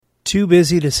Too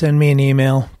busy to send me an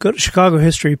email? Go to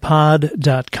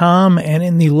chicagohistorypod.com, and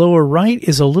in the lower right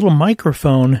is a little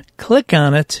microphone. Click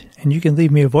on it, and you can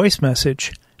leave me a voice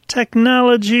message.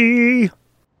 Technology!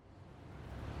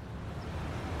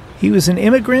 He was an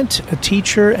immigrant, a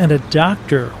teacher, and a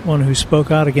doctor, one who spoke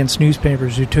out against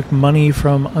newspapers who took money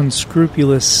from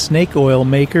unscrupulous snake oil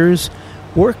makers,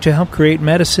 worked to help create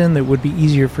medicine that would be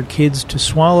easier for kids to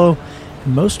swallow,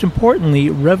 and most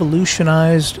importantly,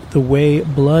 revolutionized the way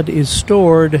blood is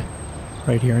stored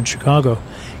right here in Chicago.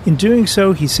 In doing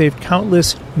so, he saved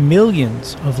countless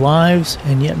millions of lives,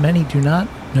 and yet many do not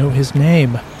know his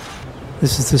name.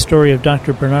 This is the story of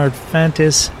Dr. Bernard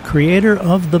Fantis, creator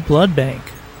of the Blood Bank.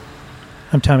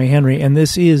 I'm Tommy Henry, and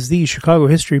this is the Chicago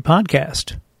History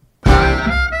Podcast.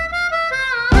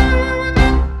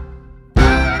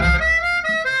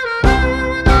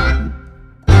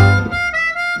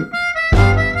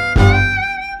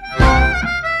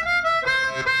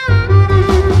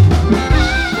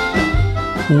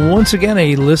 Once again,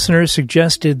 a listener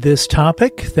suggested this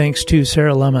topic. Thanks to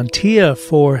Sarah Lamantia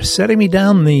for setting me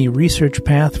down the research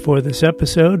path for this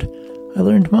episode. I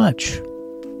learned much.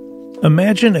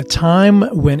 Imagine a time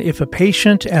when if a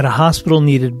patient at a hospital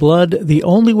needed blood, the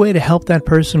only way to help that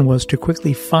person was to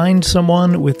quickly find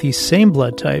someone with the same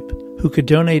blood type who could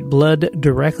donate blood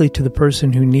directly to the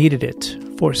person who needed it.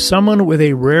 For someone with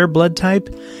a rare blood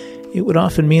type, it would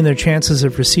often mean their chances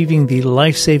of receiving the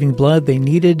life-saving blood they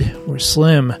needed were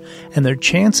slim, and their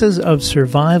chances of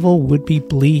survival would be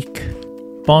bleak.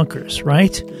 Bonkers,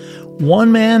 right?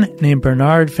 One man named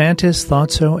Bernard Fantis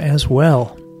thought so as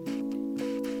well.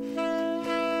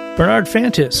 Bernard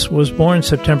Fantis was born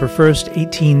September 1st,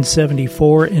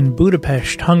 1874 in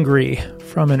Budapest, Hungary.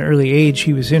 From an early age,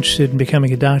 he was interested in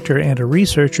becoming a doctor and a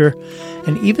researcher,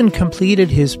 and even completed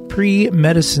his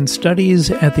pre-medicine studies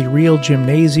at the Real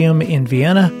Gymnasium in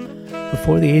Vienna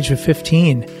before the age of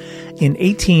 15. In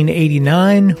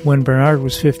 1889, when Bernard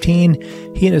was 15,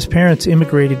 he and his parents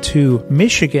immigrated to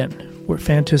Michigan, where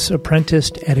Fantis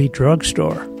apprenticed at a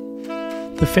drugstore.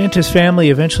 The Fantis family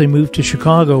eventually moved to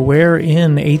Chicago, where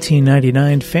in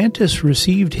 1899 Fantis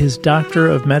received his Doctor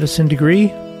of Medicine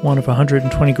degree, one of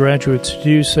 120 graduates to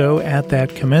do so at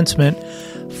that commencement,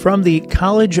 from the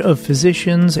College of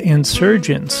Physicians and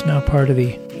Surgeons, now part of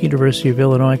the University of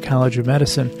Illinois College of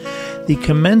Medicine. The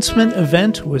commencement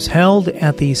event was held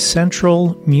at the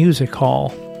Central Music Hall.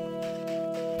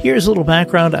 Here's a little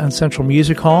background on Central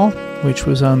Music Hall, which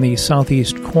was on the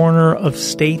southeast corner of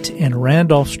State and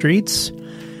Randolph Streets.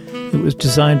 It was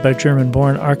designed by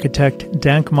German-born architect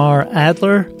Dankmar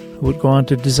Adler, who would go on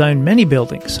to design many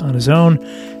buildings on his own,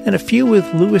 and a few with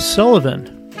Louis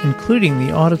Sullivan, including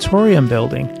the Auditorium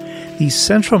building. The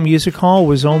Central Music Hall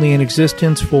was only in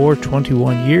existence for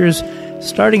 21 years,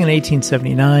 starting in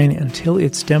 1879 until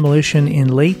its demolition in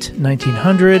late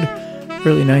 1900,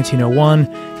 early 1901,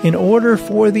 in order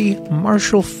for the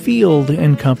Marshall Field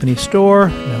and Company store,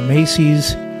 now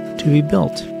Macy's, to be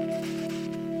built.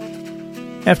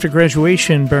 After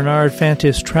graduation, Bernard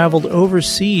Fantis traveled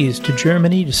overseas to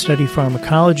Germany to study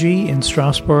pharmacology in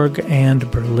Strasbourg and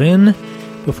Berlin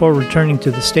before returning to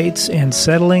the States and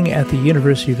settling at the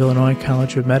University of Illinois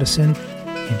College of Medicine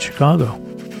in Chicago.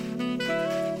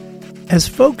 As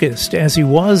focused as he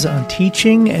was on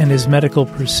teaching and his medical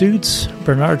pursuits,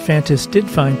 Bernard Fantis did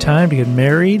find time to get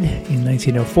married in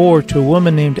 1904 to a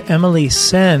woman named Emily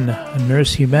Senn, a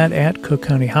nurse he met at Cook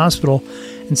County Hospital,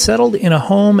 and settled in a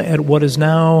home at what is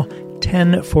now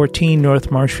 1014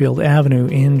 North Marshfield Avenue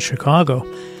in Chicago.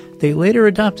 They later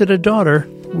adopted a daughter,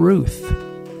 Ruth.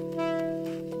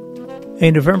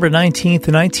 A November 19th,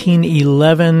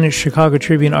 1911 Chicago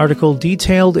Tribune article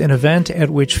detailed an event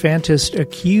at which Fantis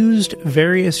accused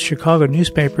various Chicago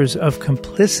newspapers of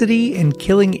complicity in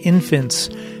killing infants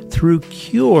through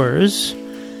cures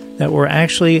that were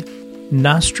actually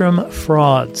nostrum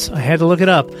frauds. I had to look it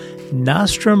up.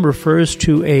 Nostrum refers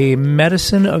to a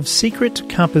medicine of secret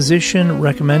composition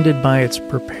recommended by its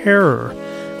preparer,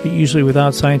 but usually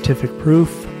without scientific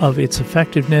proof of its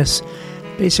effectiveness,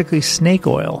 basically snake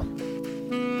oil.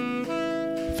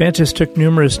 Fantis took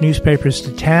numerous newspapers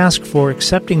to task for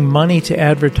accepting money to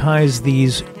advertise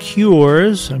these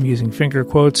cures, I'm using finger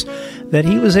quotes, that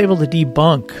he was able to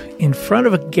debunk in front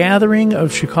of a gathering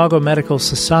of Chicago Medical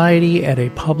Society at a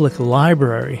public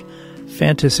library.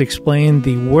 Fantis explained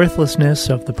the worthlessness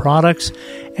of the products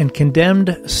and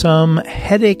condemned some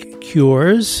headache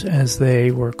cures, as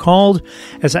they were called,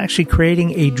 as actually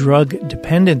creating a drug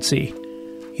dependency.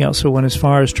 He also went as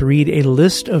far as to read a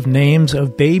list of names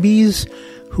of babies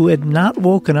who had not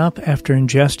woken up after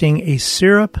ingesting a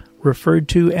syrup referred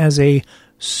to as a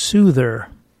soother.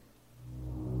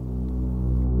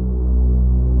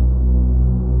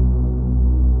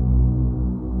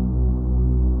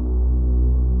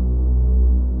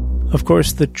 Of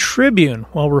course, the Tribune,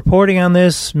 while reporting on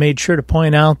this, made sure to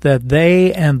point out that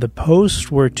they and the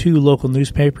Post were two local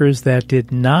newspapers that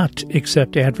did not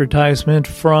accept advertisement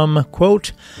from,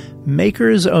 quote,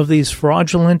 makers of these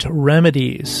fraudulent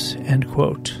remedies, end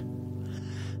quote.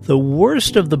 The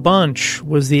worst of the bunch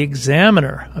was the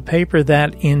Examiner, a paper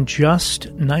that in just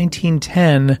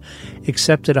 1910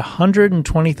 accepted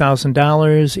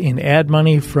 $120,000 in ad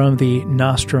money from the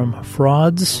Nostrum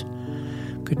frauds.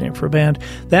 Good name for a band.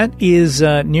 That is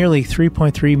nearly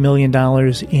 $3.3 million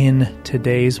in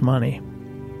today's money.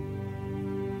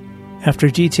 After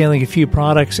detailing a few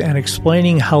products and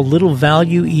explaining how little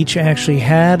value each actually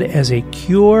had as a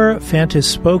cure, Fantis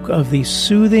spoke of the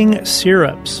soothing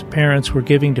syrups parents were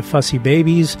giving to fussy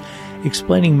babies,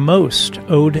 explaining most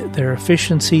owed their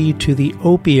efficiency to the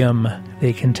opium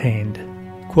they contained.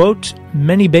 Quote,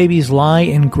 many babies lie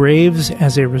in graves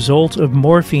as a result of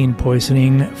morphine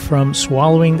poisoning from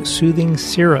swallowing soothing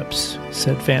syrups,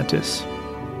 said Fantis.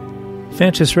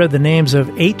 Fantis read the names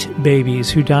of 8 babies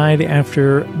who died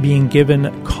after being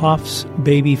given Cough's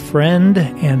baby friend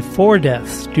and 4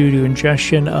 deaths due to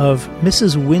ingestion of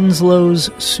Mrs. Winslow's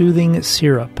soothing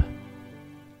syrup.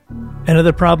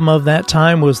 Another problem of that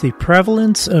time was the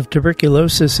prevalence of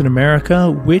tuberculosis in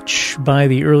America, which by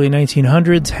the early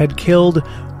 1900s had killed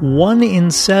 1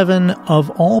 in 7 of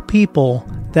all people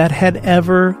that had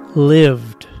ever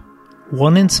lived.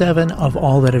 1 in 7 of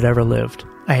all that had ever lived.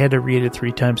 I had to read it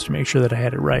 3 times to make sure that I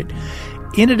had it right.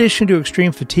 In addition to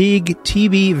extreme fatigue,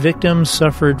 TB victims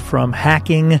suffered from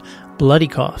hacking, bloody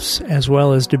coughs, as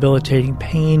well as debilitating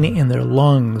pain in their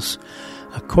lungs.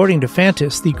 According to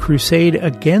Fantis, the crusade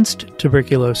against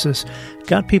tuberculosis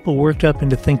got people worked up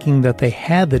into thinking that they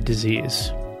had the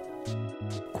disease.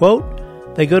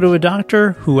 Quote, they go to a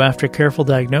doctor who, after careful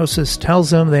diagnosis, tells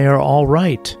them they are all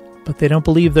right, but they don't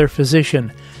believe their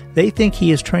physician. They think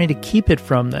he is trying to keep it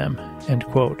from them, end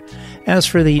quote. As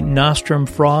for the Nostrum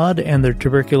fraud and their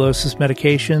tuberculosis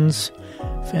medications,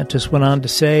 Fantis went on to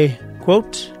say,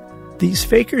 quote, these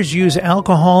fakers use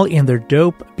alcohol in their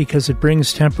dope because it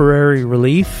brings temporary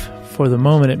relief. For the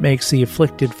moment, it makes the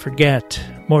afflicted forget.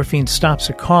 Morphine stops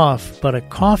a cough, but a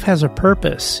cough has a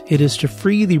purpose. It is to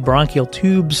free the bronchial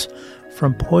tubes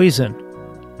from poison.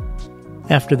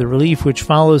 After the relief which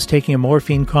follows taking a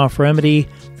morphine cough remedy,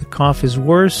 the cough is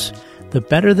worse. The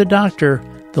better the doctor,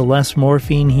 the less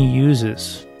morphine he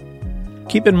uses.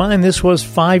 Keep in mind, this was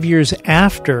 5 years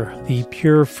after the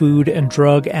Pure Food and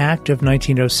Drug Act of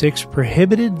 1906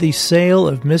 prohibited the sale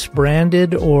of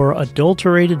misbranded or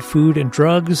adulterated food and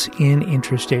drugs in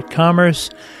interstate commerce.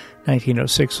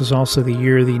 1906 was also the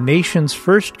year the nation's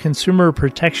first consumer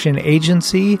protection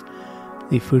agency,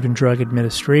 the Food and Drug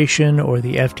Administration, or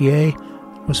the FDA,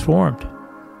 was formed.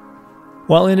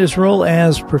 While in his role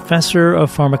as professor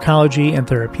of pharmacology and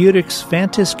therapeutics,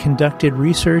 Fantis conducted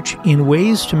research in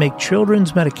ways to make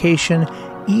children's medication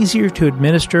easier to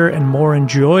administer and more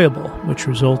enjoyable, which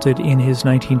resulted in his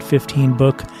 1915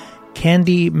 book,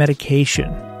 Candy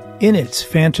Medication. In it,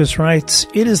 Fantis writes,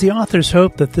 it is the author's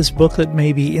hope that this booklet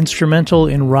may be instrumental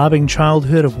in robbing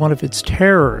childhood of one of its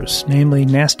terrors, namely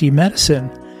nasty medicine,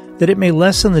 that it may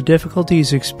lessen the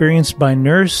difficulties experienced by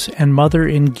nurse and mother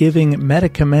in giving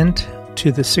medicament to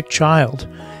the sick child,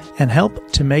 and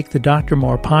help to make the doctor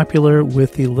more popular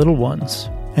with the little ones,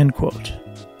 end quote.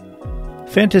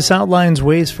 Fantis outlines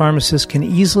ways pharmacists can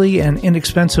easily and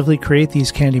inexpensively create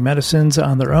these candy medicines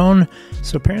on their own,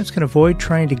 so parents can avoid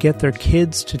trying to get their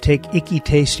kids to take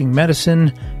icky-tasting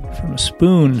medicine from a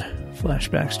spoon.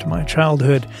 Flashbacks to my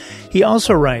childhood. He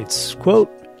also writes, quote,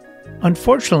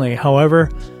 unfortunately, however,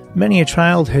 many a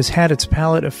child has had its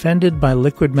palate offended by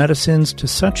liquid medicines to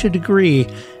such a degree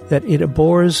that it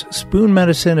abhors spoon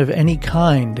medicine of any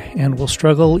kind and will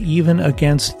struggle even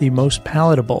against the most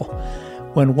palatable.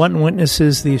 When one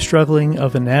witnesses the struggling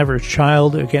of an average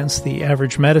child against the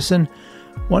average medicine,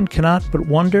 one cannot but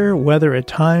wonder whether at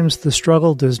times the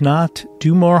struggle does not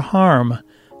do more harm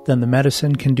than the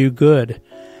medicine can do good,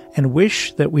 and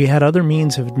wish that we had other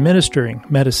means of administering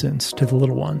medicines to the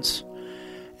little ones.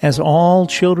 As all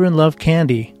children love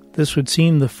candy, this would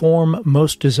seem the form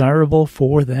most desirable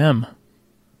for them.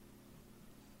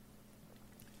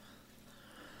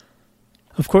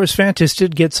 Of course, Fantis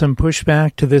did get some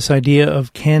pushback to this idea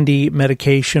of candy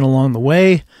medication along the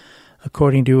way.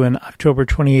 According to an October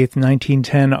 28,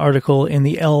 1910 article in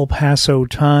the El Paso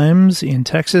Times in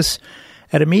Texas,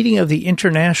 at a meeting of the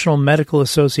International Medical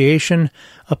Association,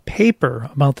 a paper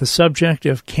about the subject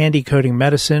of candy-coating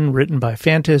medicine written by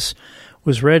Fantis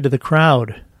was read to the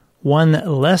crowd. One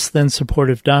less than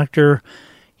supportive doctor,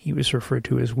 he was referred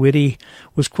to as Witty,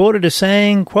 was quoted as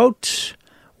saying, quote,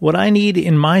 What I need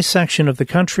in my section of the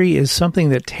country is something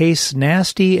that tastes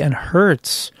nasty and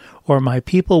hurts, or my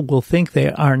people will think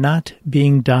they are not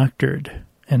being doctored."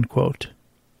 End quote.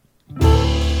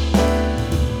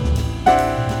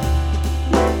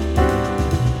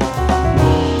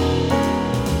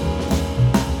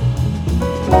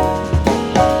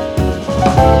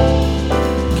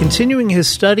 Continuing his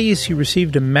studies, he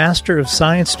received a Master of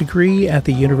Science degree at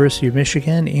the University of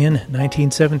Michigan in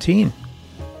 1917.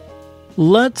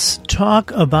 Let's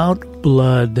talk about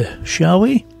blood, shall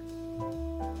we?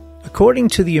 According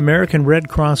to the American Red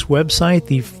Cross website,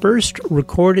 the first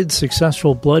recorded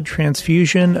successful blood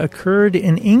transfusion occurred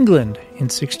in England in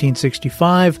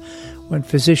 1665 when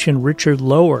physician Richard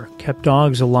Lower kept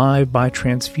dogs alive by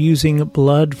transfusing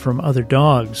blood from other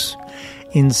dogs.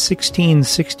 In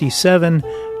 1667,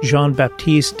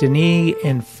 Jean-Baptiste Denis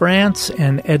in France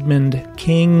and Edmund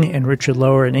King and Richard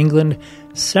Lower in England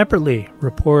separately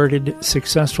reported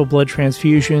successful blood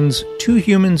transfusions to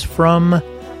humans from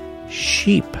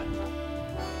sheep.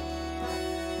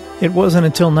 It wasn't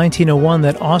until 1901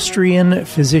 that Austrian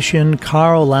physician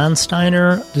Karl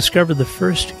Landsteiner discovered the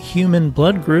first human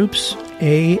blood groups,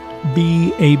 A,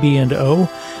 B, AB, and O.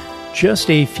 Just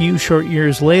a few short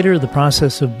years later, the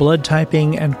process of blood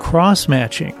typing and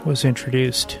cross-matching was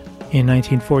introduced. In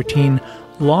 1914,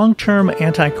 long-term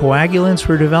anticoagulants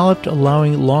were developed,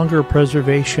 allowing longer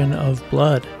preservation of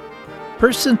blood.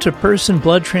 Person-to-person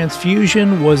blood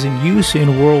transfusion was in use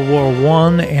in World War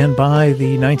I, and by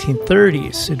the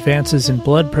 1930s, advances in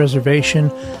blood preservation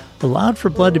allowed for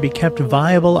blood to be kept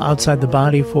viable outside the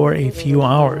body for a few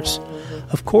hours.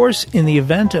 Of course, in the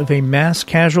event of a mass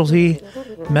casualty,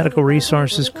 medical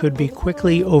resources could be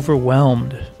quickly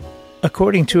overwhelmed.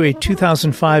 According to a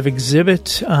 2005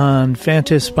 exhibit on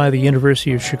Fantis by the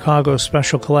University of Chicago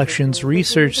Special Collections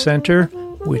Research Center,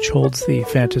 which holds the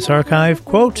Fantis archive,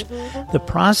 quote, "The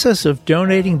process of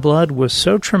donating blood was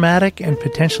so traumatic and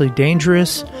potentially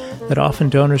dangerous that often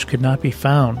donors could not be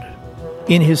found."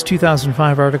 In his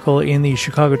 2005 article in the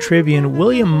Chicago Tribune,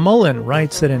 William Mullen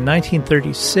writes that in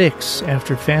 1936,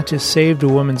 after Fantis saved a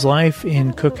woman's life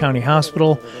in Cook County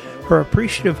Hospital, her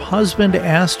appreciative husband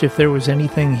asked if there was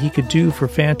anything he could do for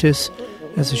Fantis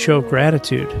as a show of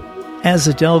gratitude. As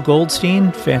Adele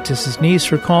Goldstein, Fantis's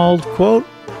niece, recalled, quote,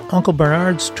 "Uncle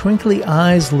Bernard's twinkly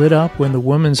eyes lit up when the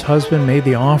woman's husband made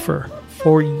the offer.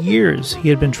 For years, he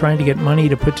had been trying to get money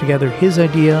to put together his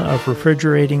idea of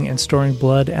refrigerating and storing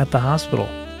blood at the hospital."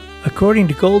 According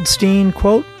to Goldstein,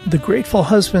 quote, "The grateful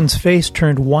husband's face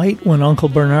turned white when Uncle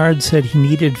Bernard said he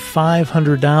needed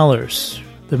 $500.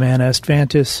 The man asked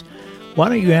Fantis, 'Why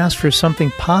don't you ask for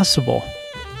something possible?'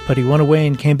 But he went away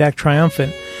and came back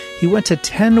triumphant. He went to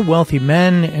 10 wealthy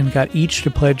men and got each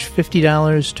to pledge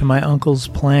 $50 to my uncle's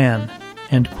plan."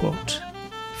 End quote.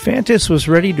 Fantis was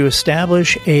ready to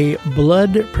establish a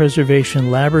blood preservation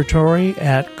laboratory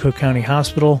at Cook County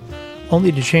Hospital,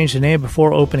 only to change the name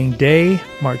before opening day,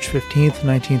 March 15th,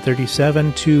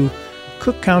 1937, to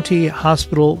Cook County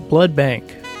Hospital Blood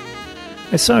Bank.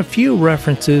 I saw a few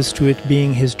references to it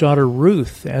being his daughter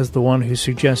Ruth as the one who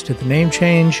suggested the name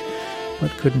change,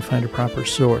 but couldn't find a proper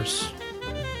source.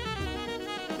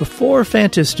 Before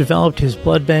Fantis developed his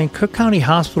blood bank, Cook County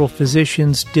Hospital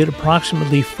physicians did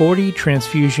approximately 40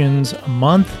 transfusions a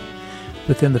month.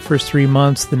 Within the first 3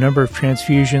 months, the number of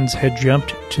transfusions had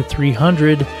jumped to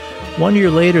 300. 1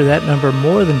 year later, that number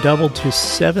more than doubled to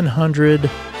 700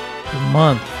 per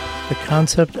month. The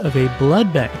concept of a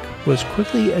blood bank was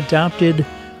quickly adopted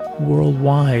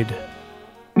worldwide.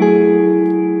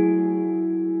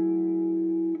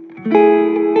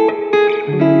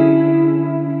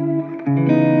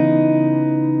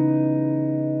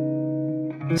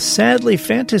 Sadly,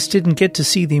 Fantis didn't get to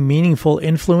see the meaningful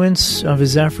influence of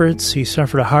his efforts. He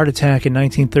suffered a heart attack in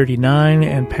 1939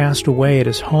 and passed away at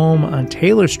his home on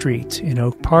Taylor Street in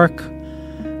Oak Park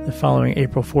the following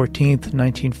April 14th,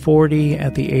 1940,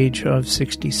 at the age of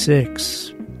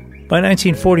 66. By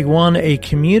 1941, a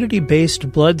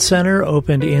community-based blood center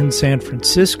opened in San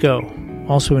Francisco.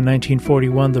 Also in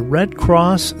 1941, the Red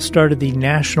Cross started the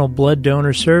National Blood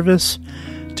Donor Service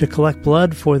to collect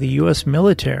blood for the U.S.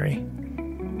 military.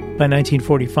 By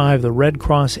 1945, the Red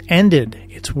Cross ended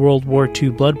its World War II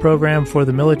blood program for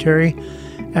the military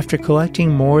after collecting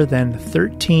more than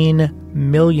 13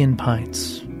 million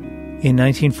pints. In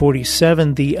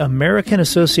 1947, the American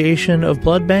Association of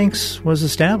Blood Banks was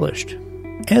established.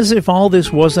 As if all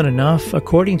this wasn't enough,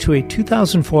 according to a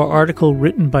 2004 article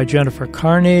written by Jennifer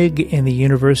Carnig in the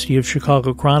University of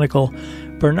Chicago Chronicle,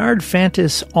 Bernard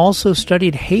Fantis also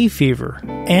studied hay fever,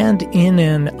 and in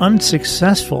an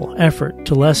unsuccessful effort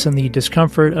to lessen the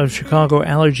discomfort of Chicago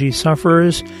allergy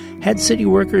sufferers, had city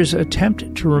workers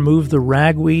attempt to remove the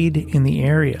ragweed in the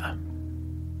area.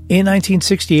 In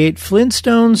 1968,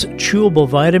 Flintstones chewable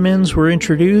vitamins were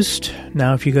introduced.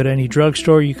 Now, if you go to any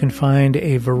drugstore, you can find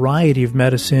a variety of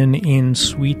medicine in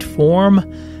sweet form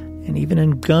and even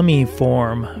in gummy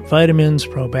form. Vitamins,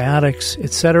 probiotics,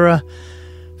 etc.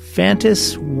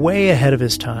 Fantis way ahead of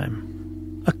his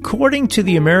time. According to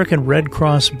the American Red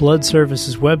Cross Blood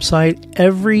Services website,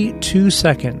 every 2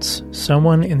 seconds,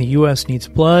 someone in the U.S. needs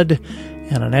blood,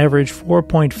 and on average,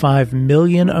 4.5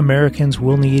 million Americans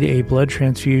will need a blood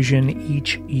transfusion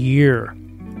each year.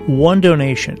 One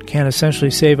donation can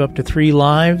essentially save up to 3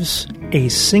 lives. A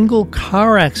single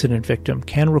car accident victim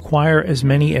can require as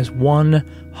many as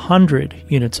 100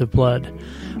 units of blood.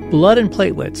 Blood and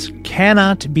platelets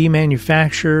cannot be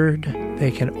manufactured.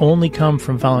 They can only come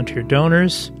from volunteer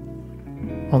donors.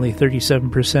 Only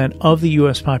 37% of the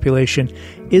U.S. population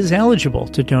is eligible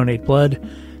to donate blood,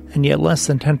 and yet less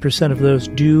than 10% of those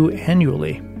do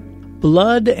annually.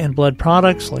 Blood and blood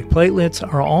products like platelets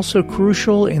are also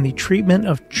crucial in the treatment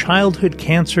of childhood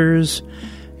cancers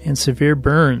and severe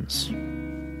burns.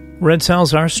 Red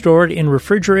cells are stored in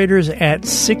refrigerators at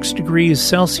 6 degrees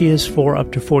Celsius for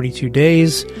up to 42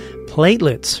 days.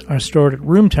 Platelets are stored at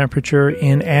room temperature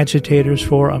in agitators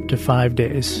for up to 5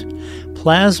 days.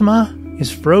 Plasma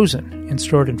is frozen and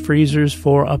stored in freezers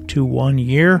for up to 1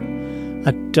 year.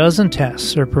 A dozen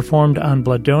tests are performed on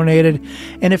blood donated,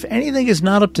 and if anything is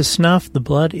not up to snuff, the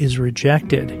blood is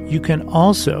rejected. You can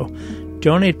also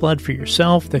donate blood for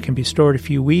yourself that can be stored a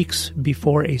few weeks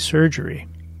before a surgery.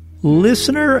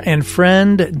 Listener and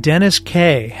friend Dennis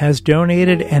K. has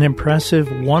donated an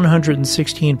impressive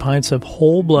 116 pints of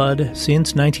whole blood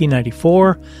since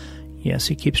 1994. Yes,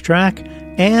 he keeps track.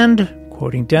 And,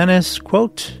 quoting Dennis,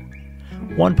 quote,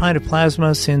 1 pint of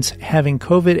plasma since having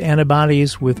COVID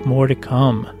antibodies with more to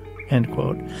come, end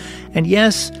quote. And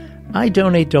yes, I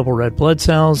donate double red blood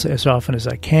cells as often as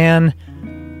I can.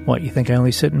 What, you think I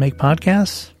only sit and make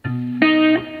podcasts?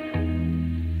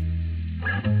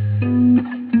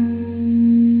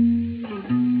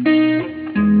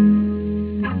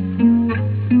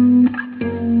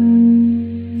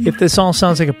 If this all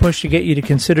sounds like a push to get you to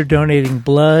consider donating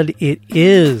blood, it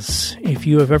is. If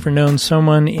you have ever known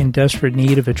someone in desperate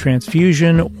need of a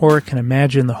transfusion or can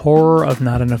imagine the horror of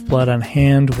not enough blood on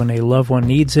hand when a loved one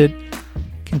needs it,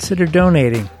 consider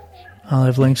donating. I'll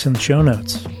have links in the show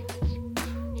notes.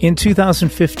 In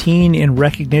 2015, in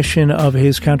recognition of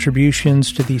his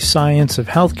contributions to the science of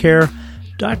healthcare,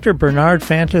 Dr. Bernard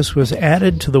Fantis was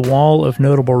added to the wall of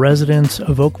notable residents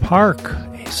of Oak Park,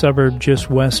 a suburb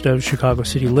just west of Chicago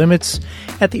city limits,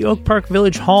 at the Oak Park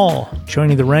Village Hall,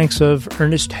 joining the ranks of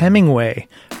Ernest Hemingway,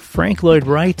 Frank Lloyd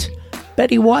Wright,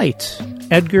 Betty White,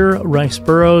 Edgar Rice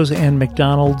Burroughs, and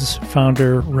McDonald's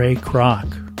founder Ray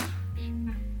Kroc.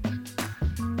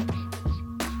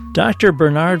 Dr.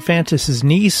 Bernard Fantis'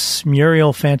 niece,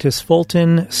 Muriel Fantis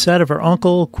Fulton, said of her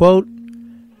uncle, quote,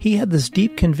 "He had this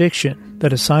deep conviction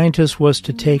that a scientist was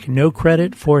to take no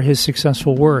credit for his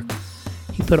successful work.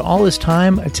 He put all his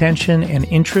time, attention, and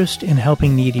interest in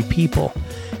helping needy people.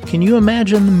 Can you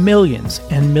imagine the millions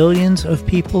and millions of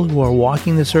people who are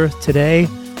walking this earth today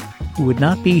who would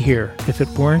not be here if it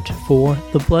weren't for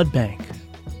the blood bank?"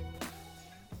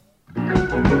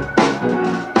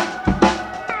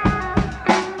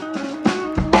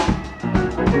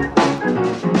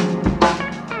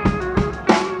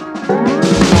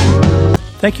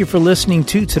 Thank you for listening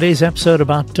to today's episode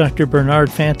about Dr.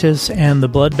 Bernard Fantis and the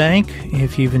Blood Bank.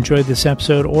 If you've enjoyed this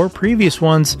episode or previous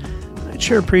ones, I'd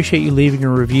sure appreciate you leaving a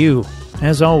review.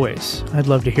 As always, I'd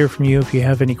love to hear from you if you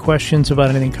have any questions about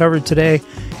anything covered today,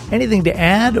 anything to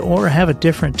add, or have a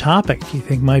different topic you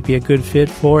think might be a good fit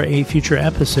for a future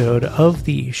episode of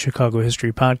the Chicago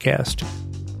History Podcast.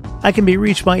 I can be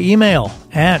reached by email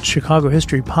at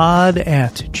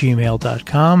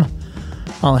chicagohistorypod@gmail.com.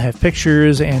 I'll have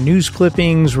pictures and news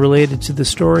clippings related to the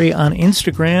story on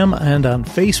Instagram and on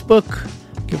Facebook.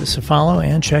 Give us a follow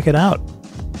and check it out.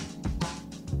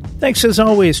 Thanks as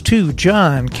always to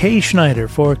John K. Schneider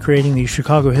for creating the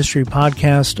Chicago History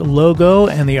Podcast logo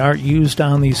and the art used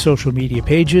on the social media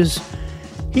pages.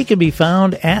 He can be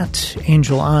found at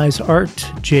Angel Eyes Art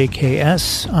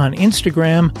JKS on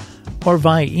Instagram or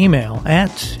via email at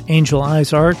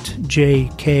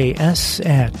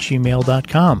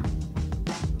angeleyesartjks@gmail.com.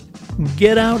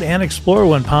 Get out and explore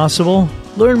when possible.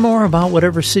 Learn more about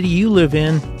whatever city you live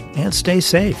in, and stay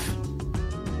safe.